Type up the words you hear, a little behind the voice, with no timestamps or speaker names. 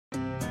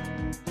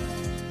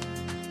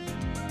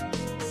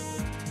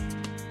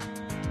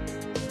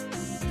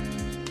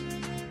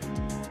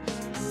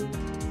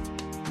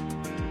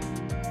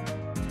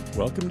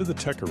Welcome to the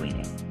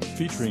TechArena,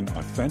 featuring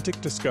authentic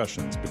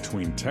discussions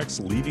between tech's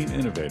leading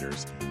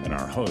innovators and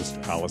our host,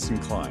 Allyson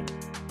Klein.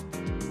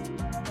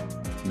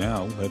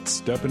 Now, let's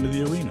step into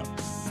the arena.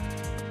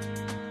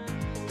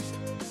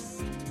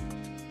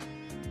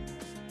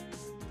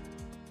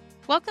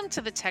 Welcome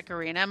to the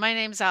TechArena. My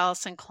name is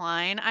Allyson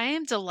Klein. I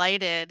am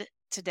delighted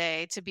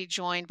today to be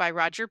joined by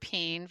Roger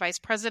Peene, Vice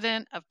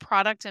President of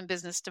Product and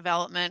Business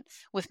Development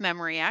with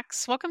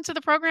MemryX. Welcome to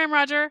the program,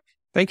 Roger.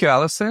 Thank you,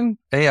 Allyson.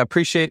 Hey, I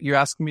appreciate you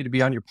asking me to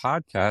be on your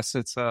podcast.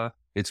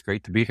 It's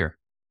great to be here.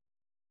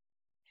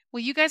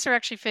 Well, you guys are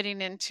actually fitting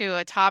into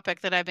a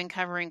topic that I've been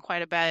covering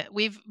quite a bit.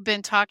 We've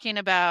been talking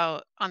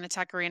about on the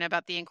TechArena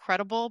about the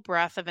incredible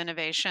breadth of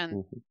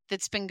innovation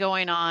that's been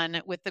going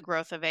on with the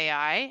growth of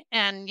AI.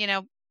 And,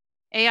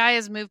 AI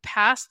has moved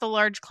past the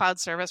large cloud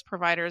service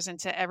providers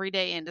into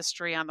everyday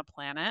industry on the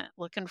planet,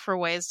 looking for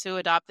ways to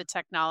adopt the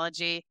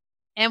technology.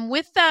 And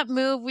with that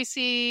move, we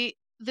see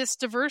this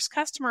diverse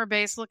customer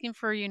base looking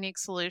for unique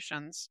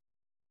solutions.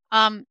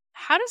 How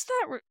does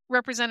that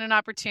represent an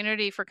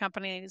opportunity for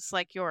companies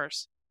like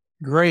yours?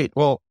 Great.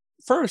 Well,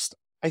 first,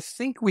 I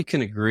think we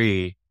can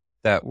agree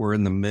that we're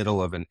in the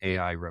middle of an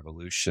AI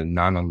revolution,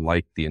 not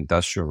unlike the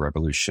Industrial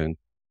Revolution,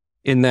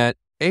 in that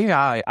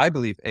I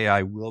believe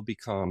AI will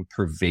become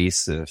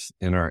pervasive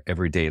in our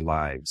everyday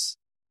lives.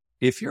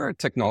 If you're a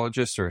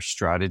technologist or a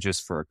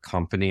strategist for a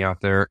company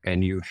out there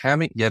and you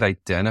haven't yet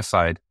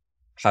identified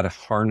how to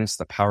harness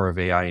the power of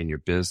AI in your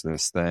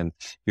business, then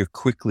you're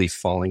quickly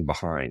falling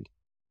behind.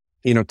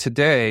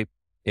 Today,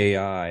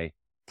 AI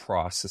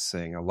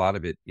processing, a lot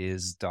of it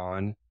is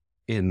done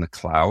in the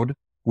cloud,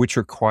 which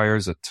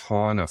requires a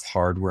ton of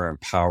hardware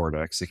and power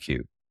to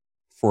execute.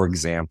 For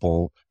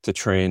example, to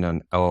train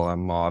an LLM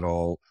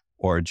model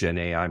or a Gen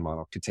AI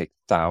model could take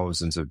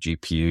thousands of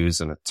GPUs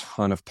and a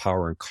ton of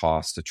power and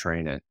cost to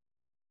train it.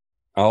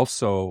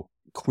 Also,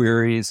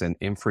 queries and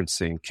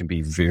inferencing can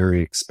be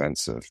very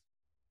expensive.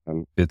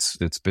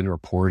 It's been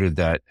reported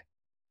that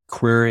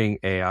querying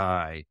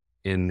AI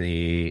in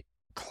the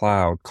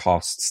cloud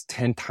costs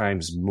 10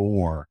 times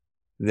more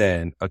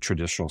than a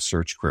traditional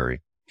search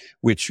query,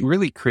 which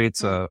really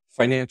creates a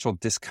financial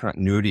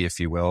discontinuity, if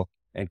you will,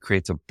 and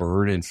creates a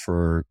burden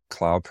for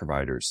cloud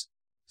providers.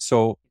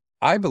 So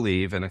I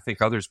believe, and I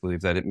think others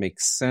believe, that it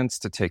makes sense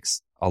to take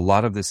a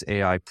lot of this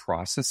AI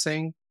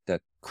processing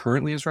that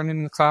currently is running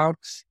in the cloud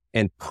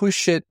and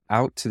push it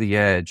out to the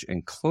edge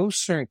and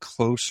closer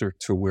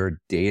to where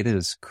data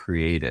is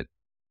created,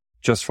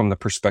 just from the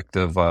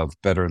perspective of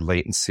better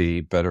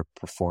latency, better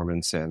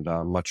performance, and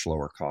much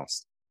lower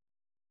cost.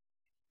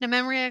 Now,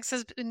 MemryX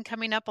has been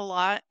coming up a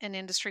lot in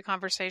industry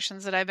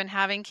conversations that I've been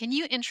having. Can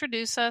you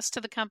introduce us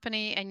to the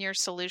company and your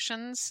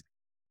solutions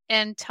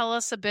and tell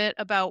us a bit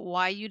about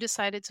why you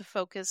decided to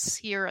focus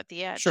here at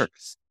the edge? Sure.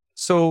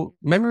 So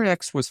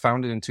MemryX was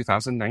founded in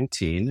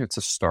 2019. It's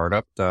a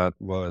startup that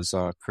was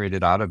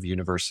created out of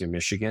University of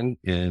Michigan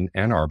in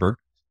Ann Arbor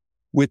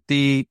with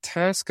the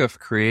task of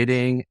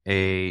creating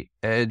a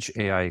edge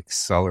AI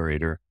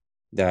accelerator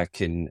that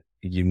can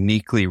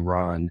uniquely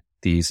run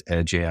these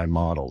edge AI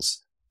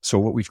models. So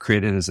what we've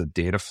created is a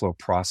data flow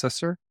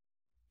processor.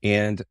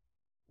 And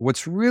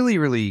what's really,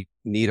 really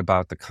neat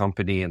about the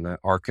company and the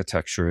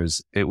architecture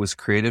is it was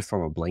created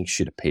from a blank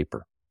sheet of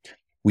paper.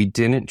 We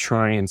didn't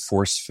try and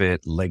force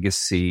fit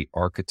legacy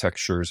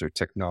architectures or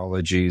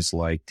technologies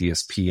like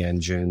DSP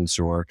engines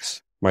or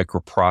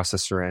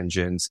microprocessor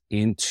engines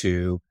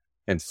into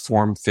and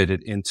form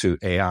fitted into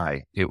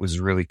AI. It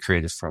was really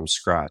created from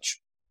scratch.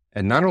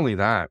 And not only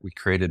that, we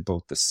created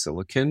both the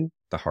silicon,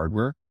 the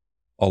hardware,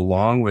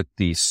 along with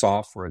the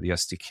software, the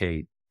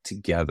SDK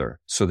together.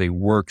 So they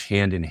work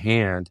hand in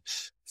hand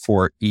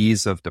for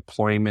ease of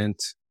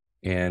deployment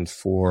and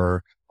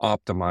for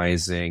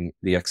optimizing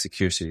the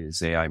execution of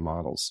these AI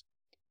models.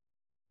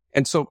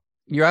 And so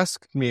you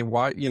ask me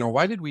why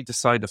did we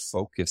decide to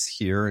focus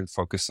here and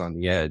focus on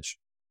the edge?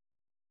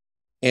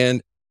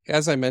 And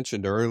as I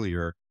mentioned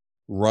earlier,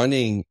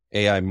 running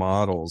AI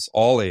models,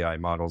 all AI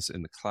models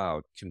in the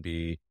cloud can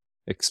be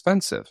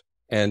expensive.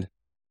 And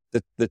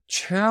the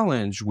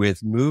challenge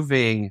with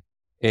moving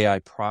AI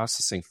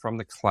processing from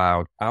the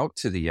cloud out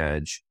to the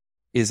edge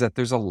is that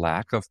there's a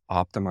lack of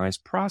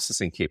optimized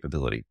processing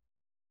capability.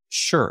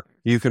 Sure,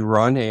 you can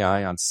run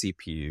AI on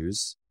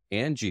CPUs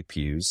and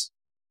GPUs,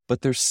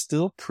 but they're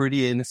still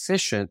pretty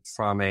inefficient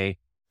from a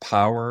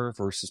power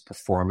versus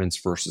performance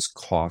versus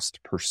cost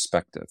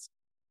perspective.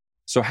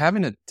 So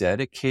having a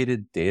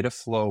dedicated data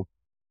flow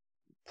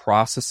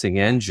processing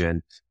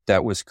engine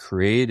that was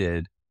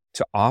created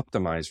to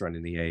optimize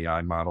running the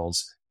AI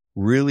models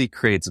really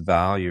creates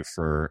value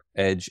for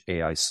edge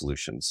AI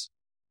solutions.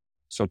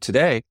 So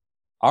today,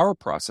 our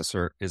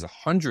processor is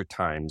 100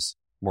 times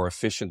more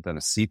efficient than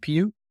a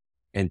CPU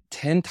and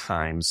 10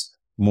 times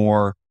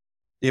more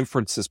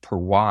inferences per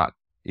watt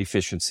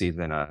efficiency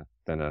than a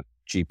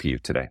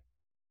GPU today.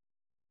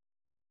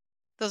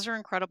 Those are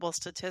incredible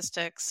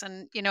statistics.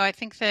 And, I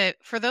think that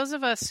for those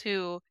of us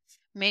who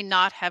may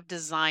not have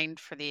designed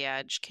for the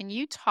edge, can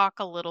you talk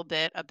a little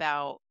bit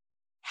about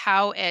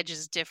how edge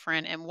is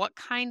different and what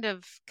kind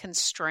of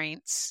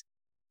constraints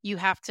you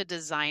have to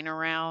design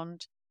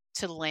around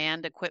to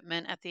land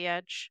equipment at the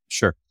edge?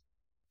 Sure.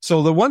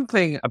 So the one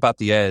thing about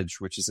the edge,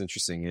 which is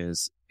interesting,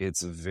 is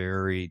it's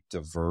very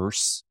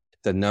diverse.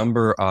 The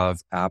number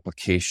of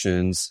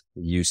applications,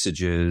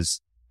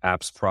 usages,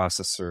 apps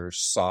processors,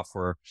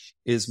 software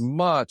is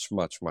much,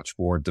 much, much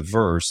more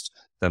diverse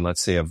than,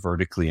 let's say, a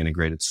vertically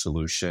integrated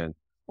solution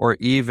or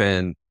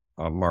even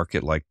a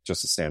market like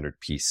just a standard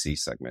PC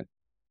segment.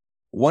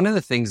 One of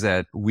the things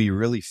that we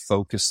really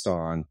focused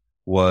on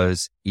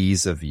was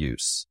ease of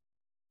use.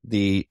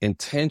 The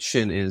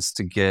intention is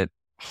to get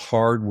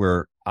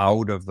hardware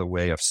out of the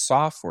way of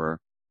software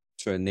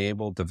to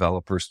enable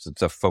developers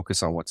to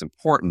focus on what's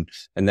important,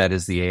 and that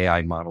is the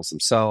AI models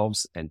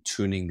themselves and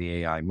tuning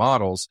the AI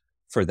models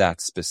for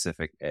that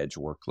specific edge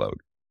workload.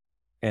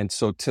 And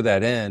so to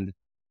that end,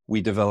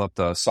 we developed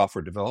a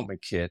software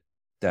development kit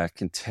that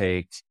can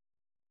take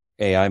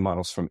AI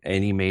models from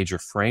any major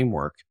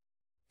framework,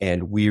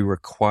 and we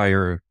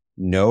require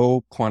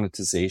no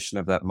quantization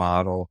of that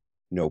model,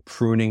 no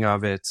pruning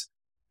of it,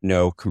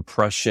 no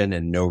compression,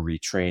 and no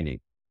retraining.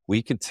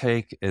 We can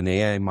take an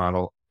AI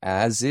model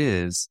as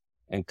is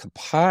and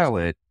compile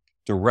it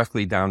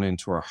directly down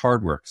into our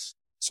hardware.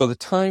 So the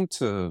time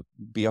to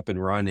be up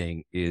and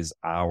running is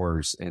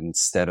hours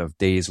instead of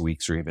days,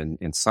 weeks, or even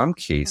in some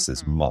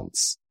cases,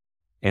 months.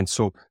 And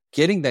so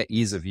getting that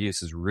ease of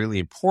use is really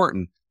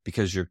important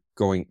because you're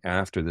going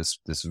after this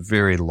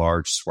very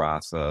large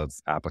swath of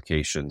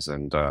applications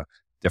and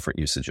different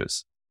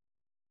usages.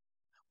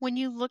 When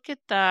you look at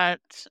that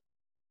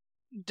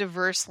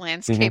diverse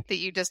landscape that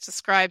you just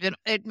described,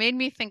 it made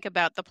me think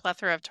about the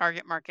plethora of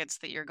target markets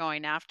that you're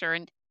going after.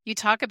 And you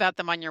talk about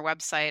them on your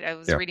website. I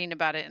was reading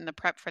about it in the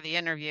prep for the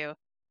interview.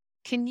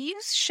 Can you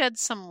shed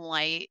some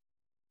light?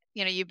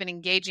 You've been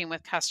engaging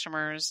with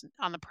customers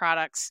on the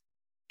products.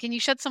 Can you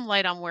shed some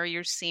light on where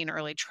you're seeing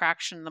early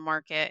traction in the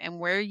market and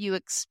where you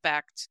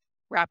expect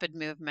rapid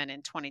movement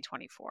in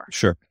 2024?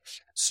 Sure.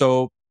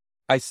 So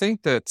I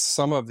think that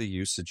some of the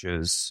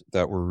usages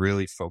that we're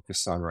really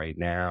focused on right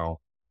now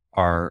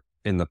are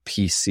in the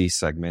PC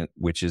segment,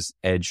 which is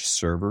edge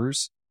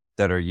servers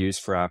that are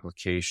used for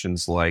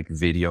applications like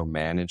video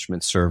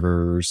management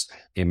servers,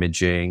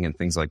 imaging, and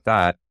things like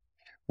that.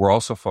 We're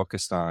also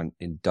focused on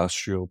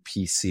industrial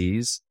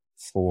PCs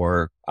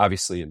for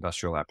obviously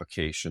industrial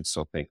applications.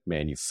 So think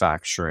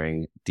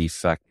manufacturing,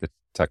 defect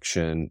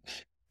detection,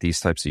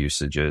 these types of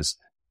usages,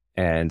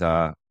 and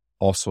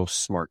also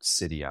smart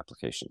city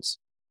applications.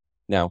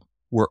 Now,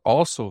 we're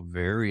also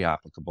very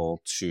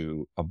applicable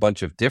to a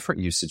bunch of different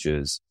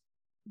usages.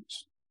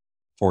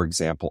 For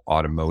example,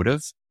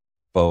 automotive,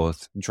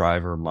 both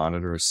driver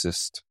monitor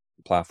assist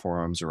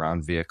platforms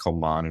around vehicle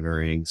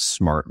monitoring,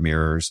 smart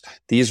mirrors.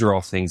 These are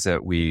all things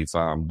that we've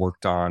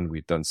worked on.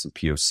 We've done some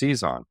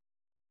POCs on.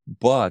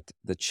 But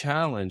the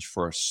challenge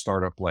for a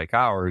startup like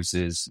ours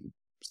is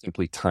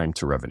simply time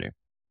to revenue.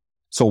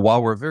 So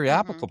while we're very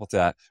applicable to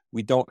that,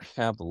 we don't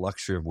have the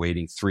luxury of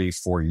waiting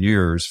 3-4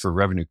 years for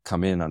revenue to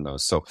come in on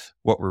those. So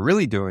what we're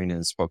really doing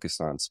is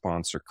focused on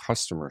sponsor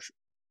customers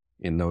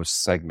in those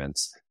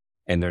segments,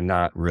 and they're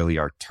not really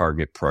our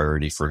target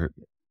priority for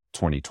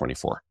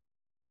 2024.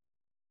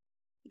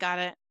 Got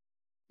it.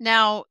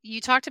 Now, you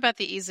talked about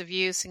the ease of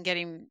use and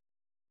getting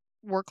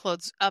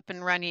workloads up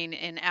and running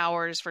in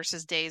hours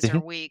versus days or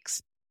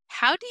weeks.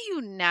 How do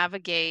you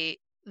navigate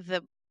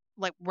the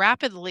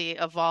rapidly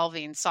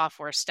evolving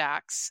software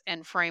stacks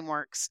and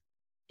frameworks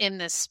in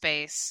this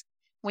space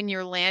when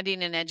you're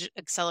landing an edge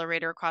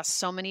accelerator across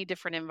so many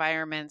different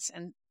environments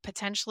and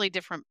potentially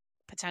different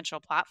potential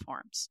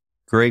platforms?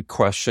 Great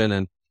question.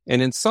 And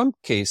in some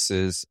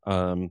cases,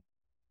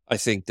 I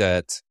think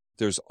that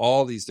there's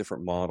all these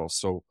different models.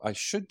 So I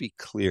should be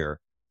clear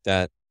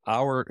that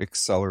our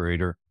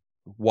accelerator,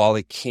 while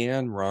it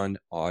can run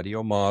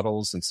audio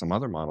models and some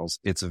other models,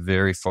 it's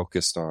very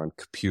focused on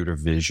computer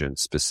vision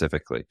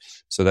specifically.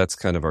 So that's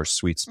kind of our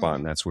sweet spot.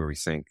 And that's where we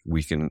think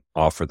we can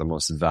offer the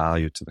most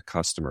value to the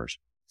customers.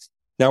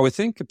 Now,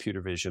 within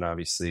computer vision,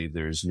 obviously,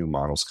 there's new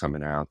models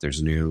coming out.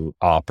 There's new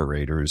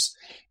operators.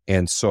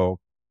 And so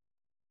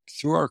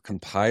through our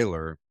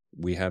compiler,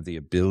 we have the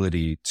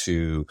ability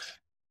to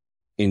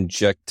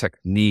inject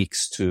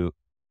techniques to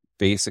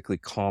basically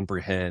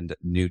comprehend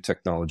new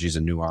technologies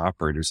and new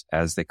operators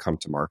as they come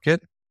to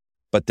market,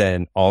 but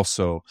then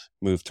also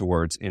move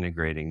towards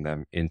integrating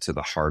them into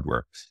the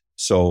hardware.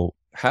 So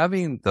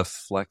having the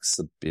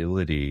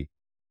flexibility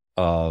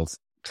of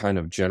kind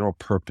of general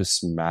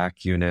purpose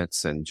Mac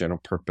units and general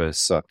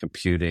purpose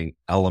computing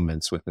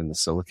elements within the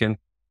silicon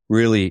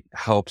really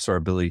helps our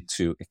ability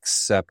to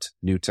accept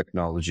new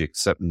technology,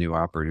 accept new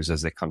operators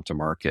as they come to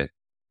market.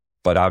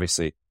 But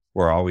obviously,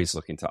 we're always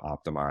looking to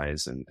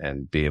optimize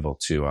and be able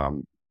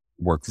to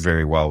work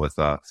very well with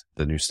the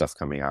new stuff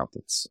coming out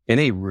that's in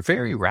a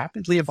very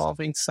rapidly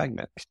evolving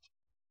segment.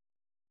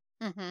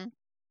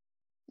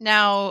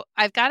 Now,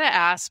 I've got to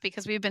ask,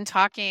 because we've been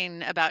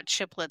talking about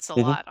chiplets a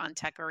lot on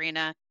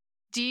TechArena.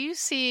 Do you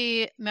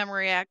see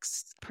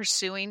MemryX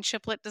pursuing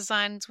chiplet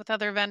designs with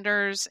other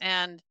vendors?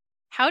 And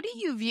how do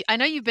you view, I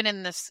know you've been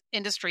in this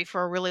industry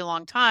for a really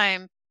long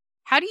time.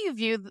 How do you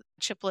view the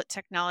chiplet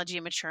technology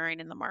maturing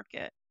in the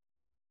market?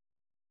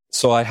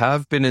 So I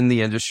have been in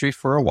the industry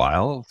for a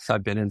while.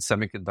 I've been in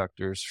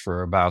semiconductors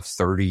for about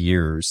 30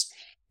 years.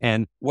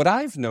 And what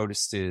I've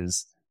noticed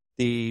is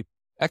the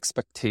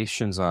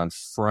expectations on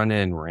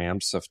front-end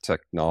ramps of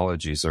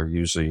technologies are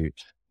usually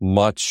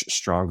much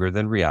stronger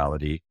than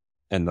reality,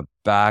 and the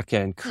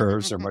back-end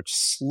curves are much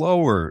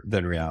slower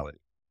than reality.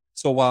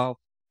 So while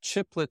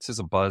chiplets is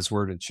a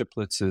buzzword and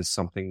chiplets is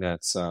something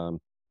that's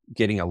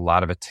getting a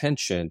lot of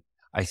attention,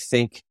 I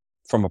think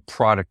from a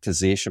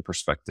productization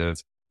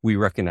perspective, we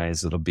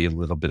recognize it'll be a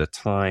little bit of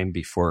time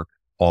before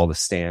all the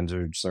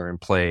standards are in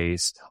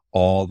place,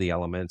 all the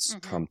elements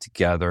come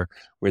together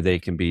where they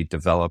can be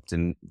developed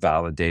and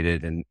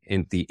validated, and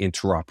the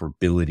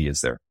interoperability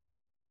is there.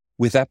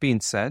 With that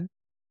being said,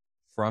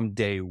 from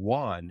day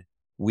one,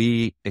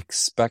 we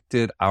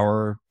expected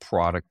our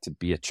product to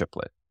be a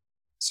chiplet.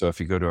 So if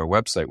you go to our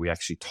website, we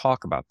actually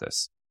talk about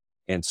this.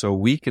 And so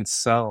we can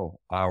sell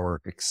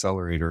our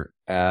accelerator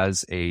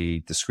as a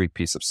discrete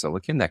piece of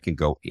silicon that can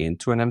go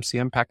into an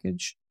MCM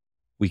package.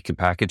 We can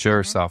package it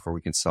ourselves, or we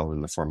can sell it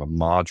in the form of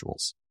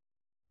modules.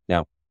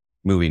 Now,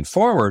 moving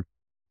forward,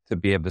 to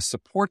be able to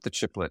support the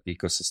chiplet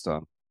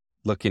ecosystem,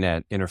 looking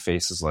at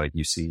interfaces like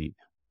UCIe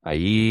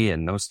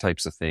and those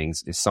types of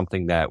things is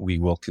something that we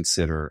will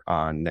consider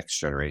on next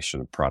generation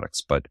of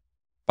products. But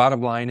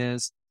bottom line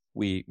is,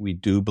 we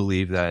do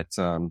believe that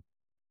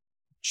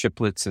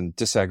chiplets and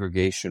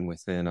disaggregation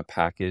within a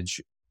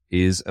package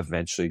is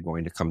eventually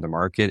going to come to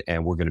market,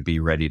 and we're going to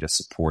be ready to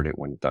support it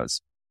when it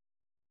does.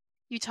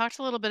 You talked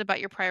a little bit about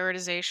your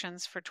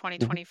prioritizations for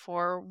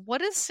 2024. What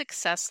does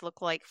success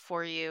look like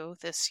for you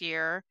this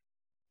year?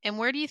 And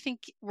where do you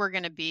think we're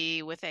going to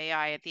be with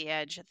AI at the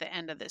edge at the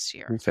end of this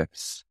year? Okay.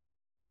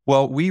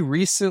 Well, we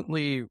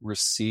recently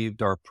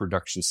received our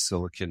production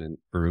silicon in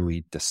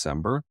early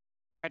December.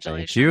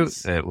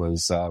 Congratulations. Thank you. It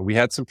was, we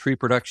had some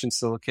pre-production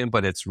silicon,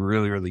 but it's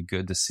really, really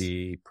good to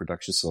see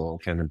production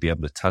silicon and be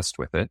able to test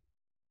with it.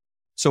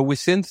 So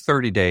within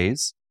 30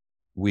 days,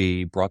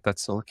 we brought that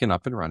silicon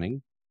up and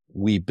running.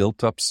 We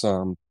built up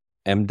some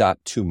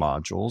M.2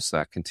 modules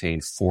that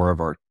contain 4 of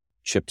our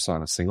chips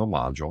on a single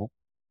module.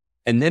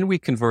 And then we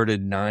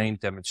converted 9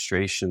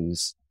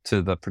 demonstrations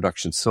to the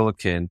production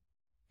silicon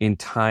in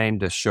time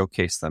to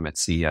showcase them at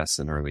CES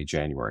in early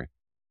January.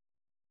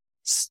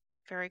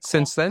 Very cool.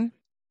 Since then,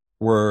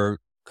 we're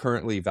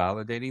currently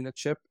validating the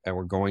chip, and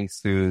we're going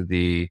through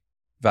the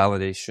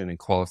validation and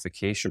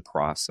qualification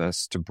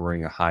process to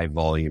bring a high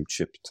volume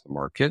chip to the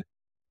market.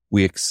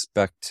 We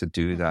expect to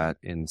do that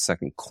in the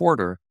second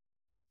quarter,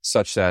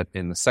 such that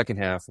in the second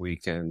half, we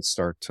can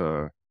start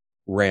to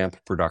ramp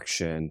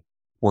production,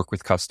 work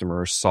with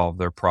customers, solve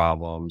their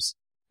problems,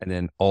 and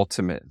then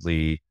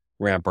ultimately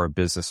ramp our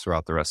business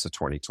throughout the rest of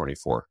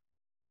 2024.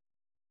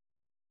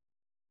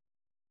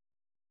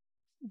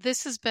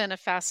 This has been a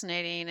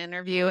fascinating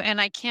interview,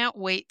 and I can't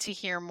wait to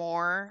hear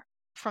more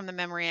from the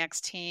MemryX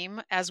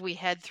team as we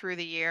head through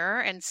the year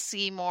and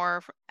see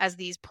more as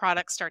these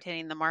products start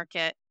hitting the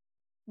market.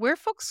 Where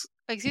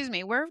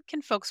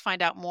can folks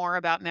find out more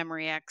about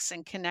MemryX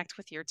and connect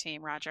with your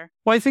team, Roger?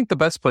 Well, I think the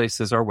best place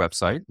is our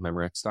website,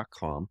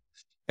 MemryX.com.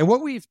 And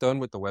what we've done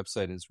with the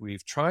website is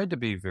we've tried to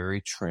be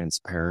very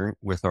transparent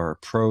with our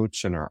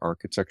approach and our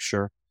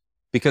architecture,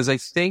 because I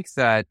think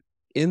that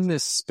in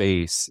this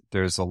space,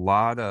 there's a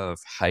lot of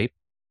hype.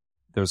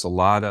 There's a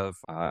lot of,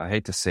 I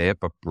hate to say it,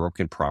 but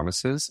broken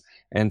promises.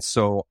 And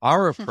so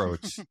our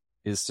approach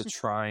is to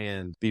try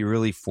and be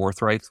really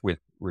forthright with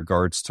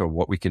regards to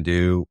what we can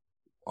do,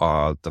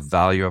 the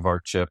value of our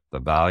chip, the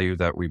value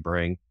that we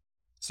bring,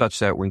 such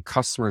that when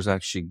customers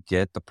actually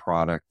get the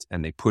product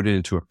and they put it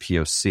into a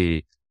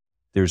POC,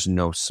 there's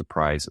no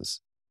surprises.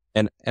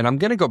 And I'm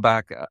going to go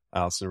back,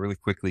 Allyson, really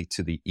quickly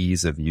to the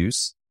ease of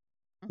use.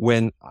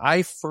 When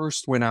I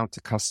first went out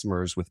to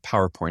customers with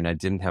PowerPoint, I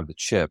didn't have the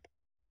chip,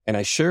 and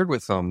I shared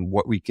with them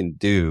what we can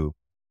do.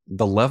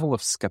 The level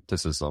of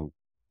skepticism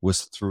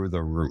was through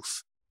the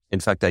roof. In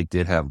fact, I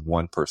did have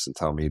one person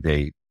tell me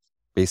they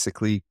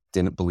basically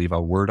didn't believe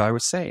a word I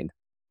was saying,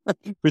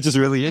 which is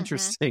really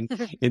interesting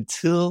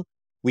until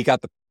we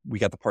got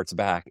the parts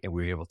back and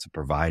we were able to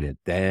provide it.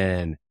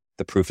 Then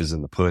the proof is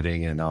in the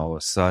pudding, and all of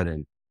a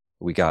sudden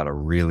we got a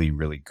really,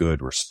 really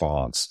good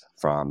response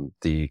from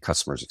the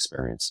customer's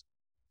experience.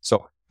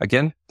 So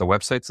again, the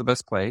website's the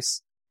best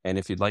place. And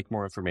if you'd like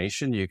more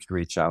information, you can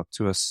reach out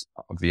to us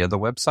via the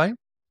website,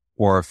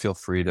 or feel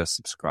free to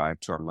subscribe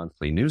to our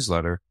monthly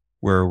newsletter,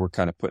 where we're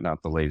kind of putting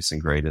out the latest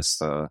and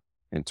greatest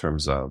in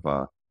terms of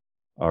our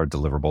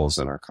deliverables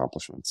and our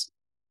accomplishments.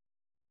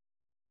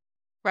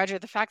 Roger,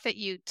 the fact that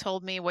you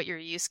told me what your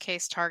use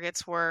case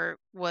targets were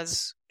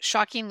was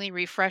shockingly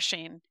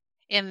refreshing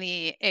in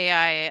the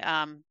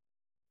AI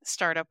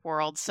startup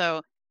world.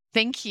 So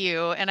thank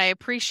you. And I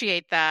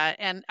appreciate that.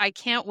 And I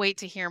can't wait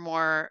to hear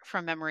more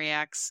from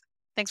MemryX.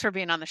 Thanks for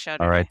being on the show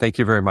today. All right. Thank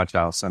you very much,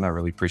 Allyson. I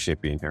really appreciate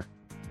being here.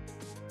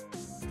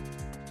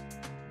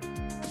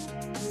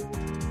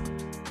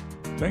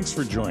 Thanks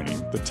for joining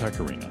the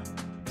TechArena.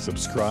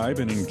 Subscribe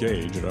and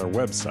engage at our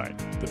website,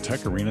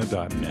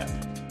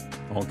 thetecharena.net.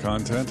 All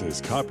content is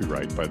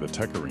copyright by the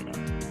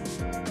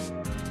TechArena.